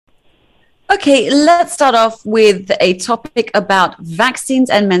Okay, let's start off with a topic about vaccines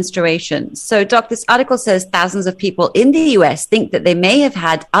and menstruation. So, Doc, this article says thousands of people in the US think that they may have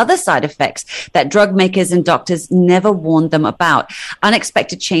had other side effects that drug makers and doctors never warned them about.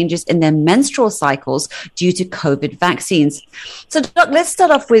 Unexpected changes in their menstrual cycles due to COVID vaccines. So, Doc, let's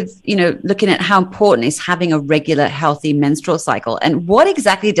start off with, looking at how important is having a regular, healthy menstrual cycle. And what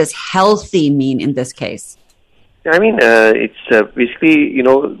exactly does healthy mean in this case? I mean, it's basically,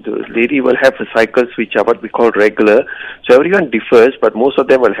 the lady will have cycles which are what we call regular. So everyone differs, but most of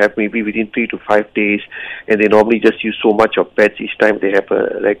them will have maybe within 3 to 5 days, and they normally just use so much of pads each time they have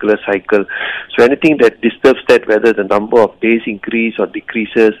a regular cycle. So anything that disturbs that, whether the number of days increase or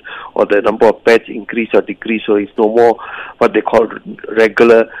decreases, or the number of pads increase or decrease, so it's no more what they call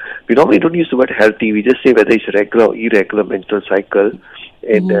regular. We normally don't use the word healthy. We just say whether it's regular or irregular menstrual cycle.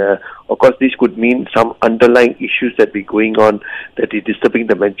 And of course, this could mean some underlying issues that be going on that is disturbing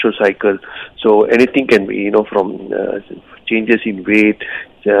the menstrual cycle. So anything can be, from changes in weight,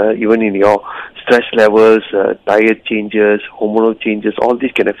 even in your stress levels, diet changes, hormonal changes. All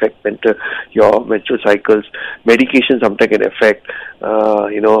these can affect your menstrual cycles. Medication sometimes can affect,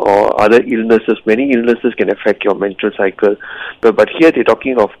 or other illnesses. Many illnesses can affect your menstrual cycle. But here they're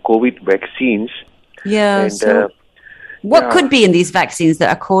talking of COVID vaccines. Yeah. And, what could be in these vaccines that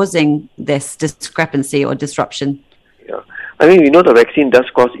are causing this discrepancy or disruption? Yeah, I mean, we know the vaccine does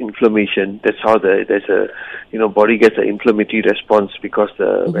cause inflammation. That's how there's a body gets an inflammatory response because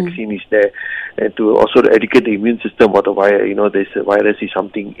the vaccine is there, and to also educate the immune system what the virus, this virus is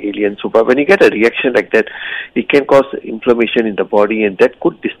something alien. So, but when you get a reaction like that, it can cause inflammation in the body, and that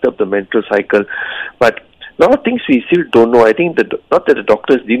could disturb the menstrual cycle. But a lot of things we still don't know. I think that not that the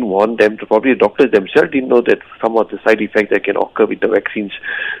doctors didn't warn them, probably the doctors themselves didn't know that some of the side effects that can occur with the vaccines.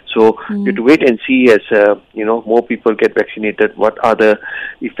 So you have to wait and see as more people get vaccinated, what are the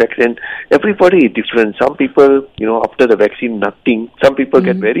effects. And everybody is different. Some people, after the vaccine, nothing. Some people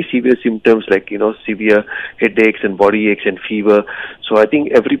get very severe symptoms like severe headaches and body aches and fever. So I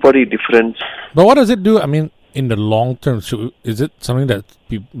think everybody is different. But what does it do? I mean, in the long term, is it something that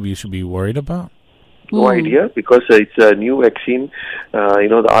we should be worried about? No idea, because it's a new vaccine. The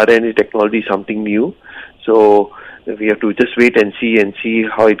RNA technology is something new. So we have to just wait and see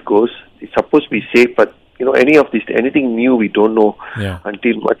how it goes. It's supposed to be safe, but anything new, we don't know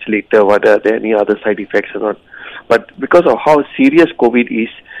until much later whether there are any other side effects or not. But because of how serious COVID is,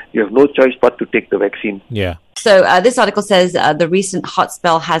 you have no choice but to take the vaccine. Yeah. So this article says the recent hot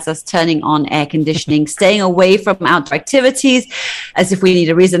spell has us turning on air conditioning, staying away from outdoor activities, as if we need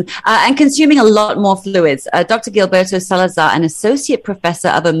a reason, and consuming a lot more fluids. Dr. Gilberto Salazar, an associate professor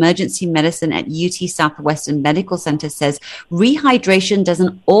of emergency medicine at UT Southwestern Medical Center, says rehydration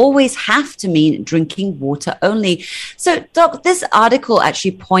doesn't always have to mean drinking water only. So, Doc, this article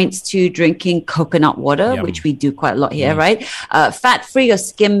actually points to drinking coconut water, which we do quite a lot here, right? Fat-free or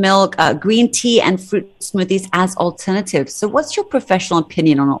skim milk, green tea, and fruit smoothies as alternatives. So what's your professional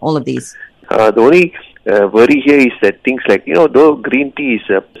opinion on all of these? The only worry here is that things like, though green tea is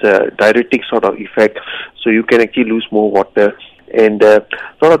a diuretic sort of effect, so you can actually lose more water. And a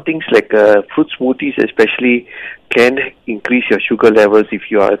lot of things like fruit smoothies especially can increase your sugar levels if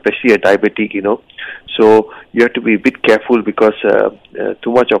you are especially a diabetic, So you have to be a bit careful because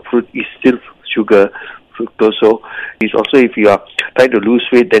too much of fruit is still sugar. Fructose. So it's also, if you are trying to lose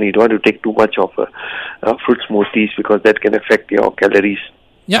weight, then you don't want to take too much of fruit smoothies because that can affect your calories.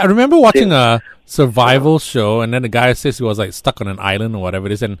 Yeah, I remember watching a survival show, and then the guy says he was like stuck on an island or whatever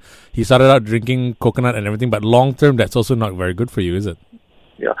it is, and he started out drinking coconut and everything, but long term that's also not very good for you, is it?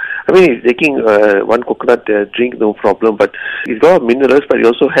 Yeah, I mean, he's taking one coconut drink, no problem, but it's got minerals, but it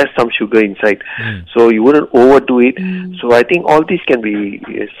also has some sugar inside. So you wouldn't overdo it. So I think all these can be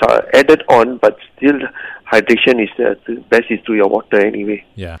added on, but still hydration is the best is through your water anyway.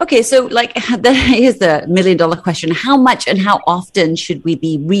 Yeah. Okay, so here's the $1 million question. How much and how often should we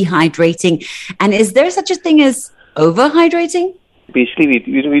be rehydrating? And is there such a thing as overhydrating? Basically,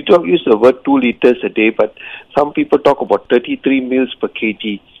 we don't use the word 2 liters a day, but some people talk about 33 mils per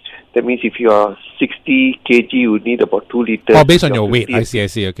kg. That means if you are 60 kg, you would need about 2 liters. Oh, based on your weight. I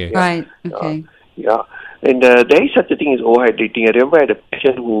see. Okay. Yeah. Right. Okay. Yeah. And there is such a thing as overhydrating. I remember I had a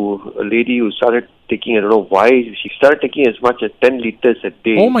patient a lady who started taking, I don't know why, she started taking as much as 10 liters a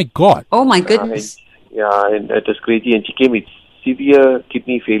day. Oh my God. Oh my goodness. And that was crazy. And she came with severe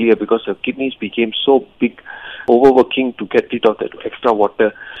kidney failure because her kidneys became so big, overworking to get rid of that extra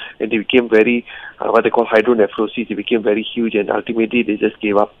water, and they became very what they call hydronephrosis. They became very huge, and ultimately they just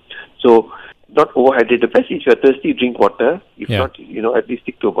gave up. So not overhydrate. The best is if you're thirsty, drink water. If not, at least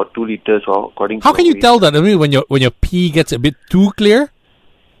stick to about 2 liters or according. How can you tell that? I mean, when your pee gets a bit too clear?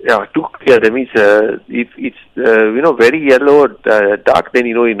 Yeah, too clear. That means if it's very yellow, dark,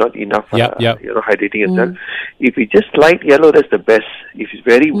 then not enough hydrating yourself. If it's just light yellow, that's the best. If it's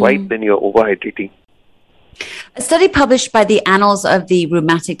very white, then you're overhydrating. A study published by the Annals of the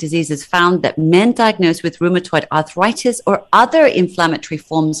Rheumatic Diseases found that men diagnosed with rheumatoid arthritis or other inflammatory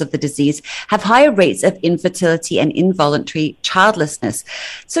forms of the disease have higher rates of infertility and involuntary childlessness.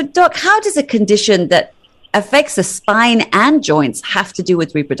 So, Doc, how does a condition that affects the spine and joints have to do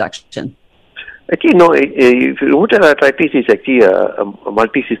with reproduction? Actually, no. Rheumatoid arthritis is actually a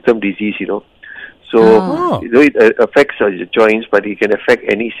multi-system disease, So it affects the joints, but it can affect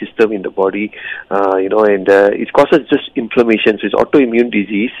any system in the body, and it causes just inflammation. So it's autoimmune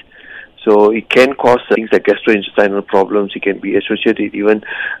disease. So it can cause things like gastrointestinal problems. It can be associated with even,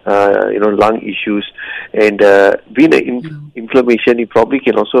 lung issues. And being an inflammation, it probably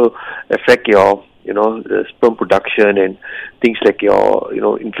can also affect your, the sperm production and things like your,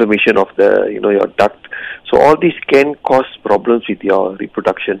 inflammation of the, your duct. So all these can cause problems with your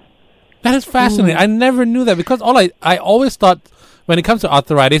reproduction. That is fascinating. I never knew that because I always thought when it comes to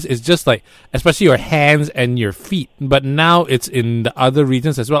arthritis, it's just like, especially your hands and your feet. But now it's in the other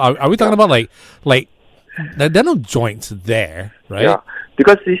regions as well. Are we talking about like there are no joints there, right? Yeah,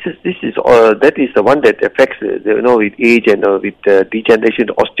 because this is that is the one that affects with age and with degeneration,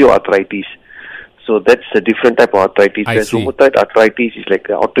 osteoarthritis. So that's a different type of arthritis. Whereas rheumatoid arthritis is like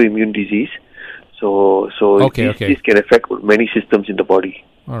an autoimmune disease. So this can affect many systems in the body.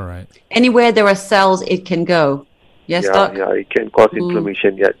 All right. Anywhere there are cells, it can go. Yes, Doc? Yeah, it can cause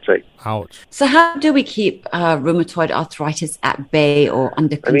inflammation. Yeah, that's right. Ouch. So how do we keep rheumatoid arthritis at bay or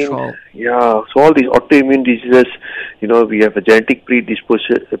under control? So all these autoimmune diseases, we have a genetic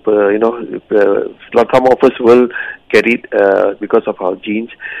predisposition. Some of us will get it because of our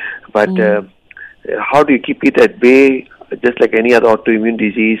genes. But how do you keep it at bay? Just like any other autoimmune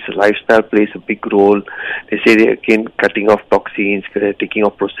disease, lifestyle plays a big role. They say again, cutting off toxins, taking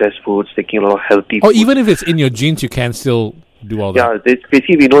off processed foods, taking a lot of healthy foods. Even if it's in your genes, you can still do all that. Yeah,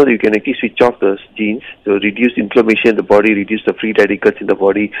 basically we know that you can actually switch off those genes, so reduce inflammation in the body, reduce the free radicals in the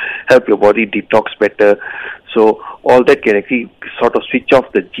body, help your body detox better. So all that can actually sort of switch off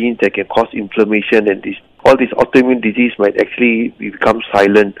the genes that can cause inflammation, and all these autoimmune disease might actually become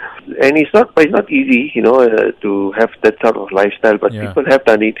silent. And it's not easy, to have that sort of lifestyle, but people have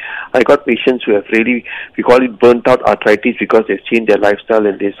done it. I got patients who have really, we call it burnt out arthritis, because they've changed their lifestyle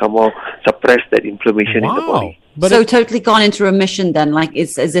and they somehow suppress that inflammation in the body. So totally gone into remission then, like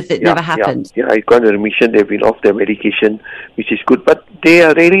it's as if it never happened. Yeah, it's gone into remission. They've been off their medication, which is good. But they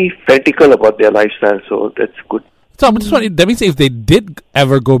are really fanatical about their lifestyle, so that's good. So I'm just wondering, that means if they did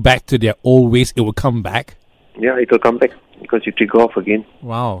ever go back to their old ways, it would come back? Yeah, it will come back because you trigger off again.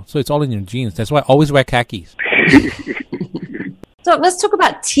 Wow. So it's all in your genes. That's why I always wear khakis. So let's talk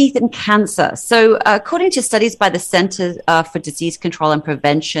about teeth and cancer. So according to studies by the Center for Disease Control and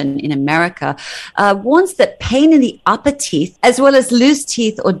Prevention in America, warns that pain in the upper teeth, as well as loose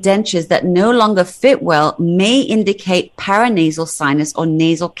teeth or dentures that no longer fit well, may indicate paranasal sinus or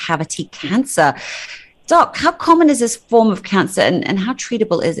nasal cavity cancer. Doc, how common is this form of cancer and how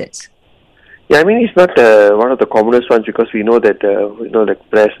treatable is it? Yeah, it's not one of the commonest ones, because we know that, like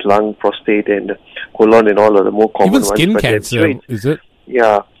breast, lung, prostate, and colon and all are the more common ones. Even skin cancer, is it?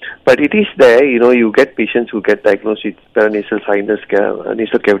 Yeah, but it is there. You get patients who get diagnosed with paranasal sinus,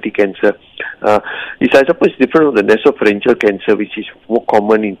 nasal cavity cancer. It's, I suppose, different from the nasopharyngeal cancer, which is more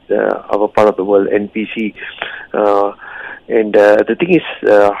common in our part of the world, NPC. And the thing is,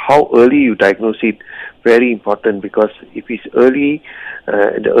 how early you diagnose it, very important, because if it's early,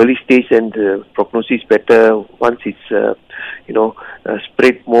 in the early stage, then the prognosis better. Once it's,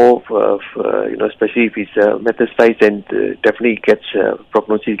 spread more, especially if it's metastasized, and definitely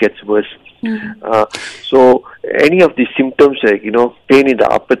prognosis gets worse. So any of these symptoms, like, pain in the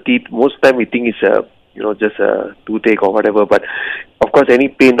upper teeth, most time we think it's just a toothache or whatever, but of course any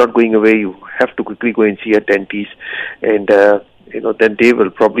pain not going away, you have to quickly go and see a dentist, and then they will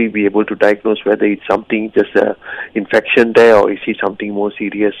probably be able to diagnose whether it's something, just an infection there, or is it something more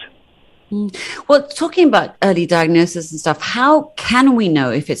serious. Well, talking about early diagnosis and stuff, how can we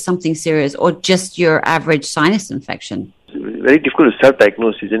know if it's something serious or just your average sinus infection? Very difficult to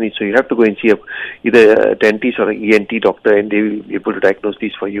self-diagnose, isn't it? So you have to go and see either a dentist or an ENT doctor, and they will be able to diagnose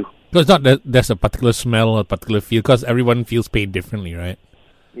this for you. So it's not that there's a particular smell or a particular feel, because everyone feels pain differently, right?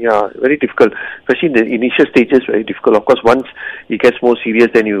 Yeah, very difficult, especially in the initial stages. Very difficult. Of course, once it gets more serious,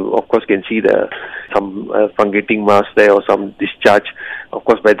 then you of course can see some fungating mass there or some discharge. Of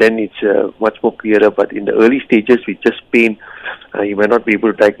course, by then it's much more clearer. But in the early stages, with just pain, you may not be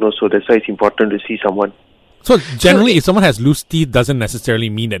able to diagnose. So that's why it's important to see someone. So generally, if someone has loose teeth, doesn't necessarily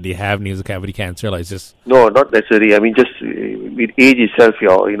mean that they have nasal cavity cancer. Like, it's just No, not necessarily. I mean, just with age itself,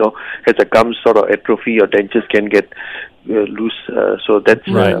 as the gums sort of atrophy, your dentures can get loose. So that's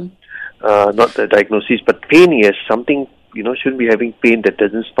Right. not the diagnosis. But pain, yes, something, shouldn't be having pain that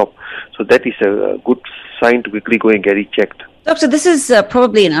doesn't stop. So that is a good sign to quickly go and get it checked. Doctor, this is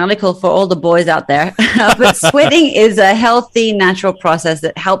probably an article for all the boys out there, but sweating is a healthy, natural process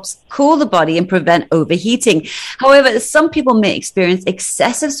that helps cool the body and prevent overheating. However, some people may experience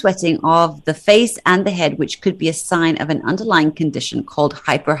excessive sweating of the face and the head, which could be a sign of an underlying condition called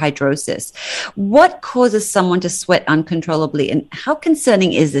hyperhidrosis. What causes someone to sweat uncontrollably, and how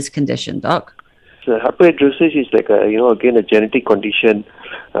concerning is this condition, Doc? So hyperhidrosis is like again a genetic condition.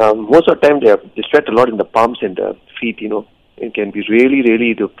 Most of the time they sweat a lot in the palms and the feet. It can be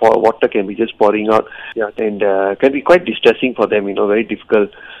really the water can be just pouring out. Yeah, and can be quite distressing for them. Very difficult.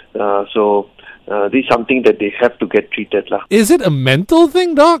 So this is something that they have to get treated, lah. Is it a mental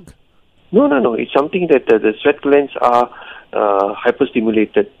thing, Doc? No. It's something that the sweat glands are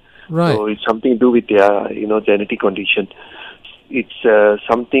hyperstimulated. Right. So it's something to do with their genetic condition. It's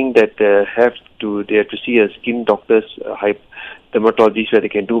something that they have to see a skin doctor's dermatologist, where they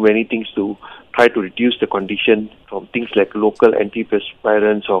can do many things to try to reduce the condition, from things like local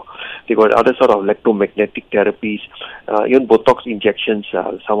antiperspirants, or they got other sort of electromagnetic therapies, even Botox injections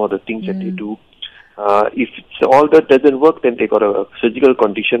are some of the things that they do. If all that doesn't work, then they got a surgical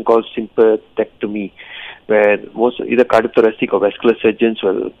condition called sympathectomy, where most either cardiothoracic or vascular surgeons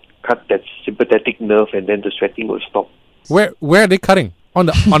will cut that sympathetic nerve, and then the sweating will stop. Where are they cutting? On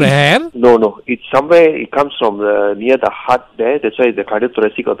the hand? No. It's somewhere. It comes from near the heart there. That's why the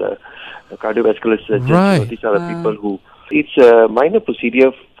cardiothoracic or the cardiovascular surgeons. Right. These are the people who. It's a minor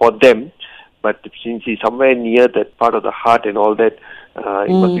procedure for them, but since it's somewhere near that part of the heart and all that, it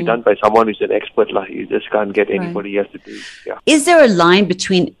must be done by someone who's an expert, lah. You just can't get anybody else to do it. Yeah. Is there a line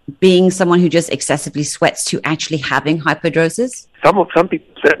between being someone who just excessively sweats to actually having hyperhidrosis? Some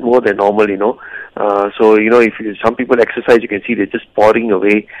people sweat more than normal, So if some people exercise, you can see they're just pouring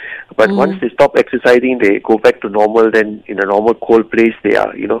away. But once they stop exercising, they go back to normal. Then in a normal cold place, they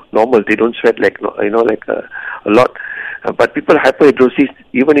are normal. They don't sweat like a lot. But people hyperhidrosis,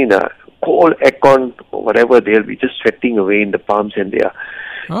 even in a cold aircon or whatever, they'll be just sweating away in the palms and their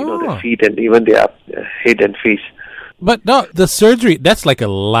their feet and even their head and face. But no, the surgery, that's like a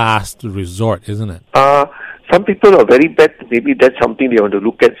last resort, isn't it? Some people are very bad. Maybe that's something they want to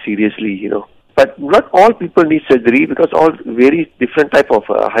look at seriously, But not all people need surgery, because all very different type of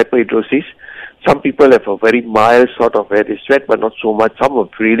hyperhidrosis. Some people have a very mild sort of where they sweat, but not so much. Some are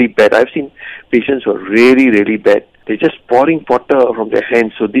really bad. I've seen patients who are really bad. They're just pouring water from their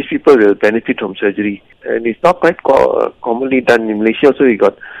hands. So these people will benefit from surgery. And it's not quite commonly done in Malaysia. Also, we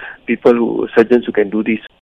got surgeons who can do this.